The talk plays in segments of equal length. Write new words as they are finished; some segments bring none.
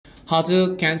How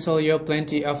to cancel your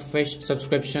Plenty of Fish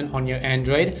subscription on your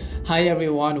Android. Hi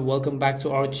everyone, welcome back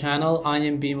to our channel. I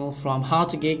am Bimal from How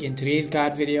to Geek. In today's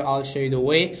guide video, I'll show you the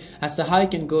way as to how you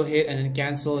can go ahead and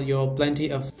cancel your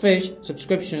Plenty of Fish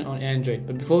subscription on Android.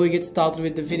 But before we get started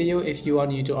with the video, if you are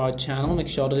new to our channel, make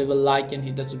sure to leave a like and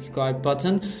hit the subscribe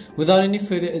button. Without any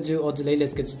further ado or delay,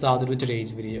 let's get started with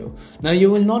today's video. Now, you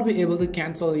will not be able to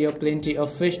cancel your Plenty of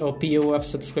Fish or POF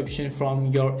subscription from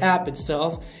your app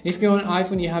itself. If you're on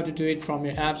iPhone, you have to do it from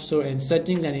your app store in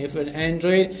settings, and if you're on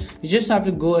Android, you just have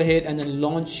to go ahead and then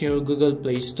launch your Google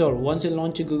Play Store. Once you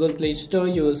launch your Google Play Store,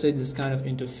 you will see this kind of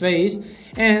interface,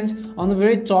 and on the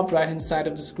very top right hand side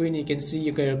of the screen you can see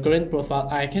your current profile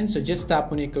icon. So just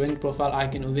tap on your current profile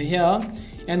icon over here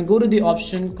and go to the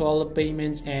option called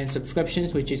payments and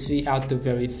subscriptions, which you see at the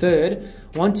very third.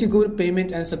 Once you go to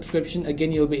payment and subscription,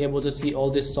 again you'll be able to see all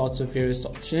these sorts of various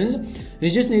options. You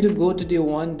just need to go to the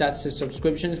one that says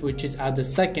subscriptions, which is at the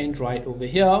second right over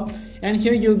here, and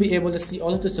here you'll be able to see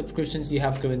all of the subscriptions you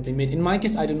have currently made. In my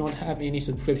case, I do not have any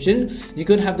subscriptions. You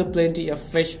could have the Plenty of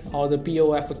Fish or the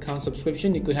POF account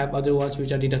subscription. You could have other ones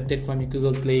which are deducted from your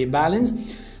Google Play balance.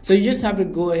 So you just have to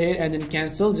go ahead and then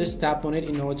cancel. Just tap on it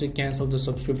in order to cancel the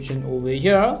subscription over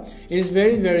here. It is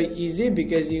very easy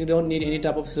because you don't need any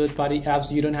type of third-party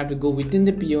apps. You don't have to go within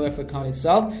the POF account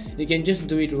itself. You can just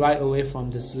do it right away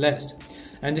from this list.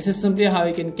 And this is simply how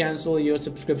you can cancel your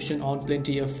subscription on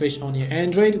Plenty of Fish on your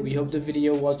Android. We hope the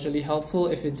video was really helpful.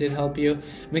 If it did help you,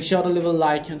 make sure to leave a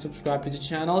like and subscribe to the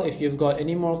channel. If you've got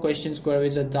any more questions,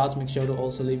 queries or doubts, make sure to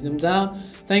also leave them down.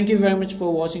 Thank you very much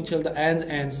for watching till the end,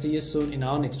 and see you soon in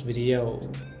our next video.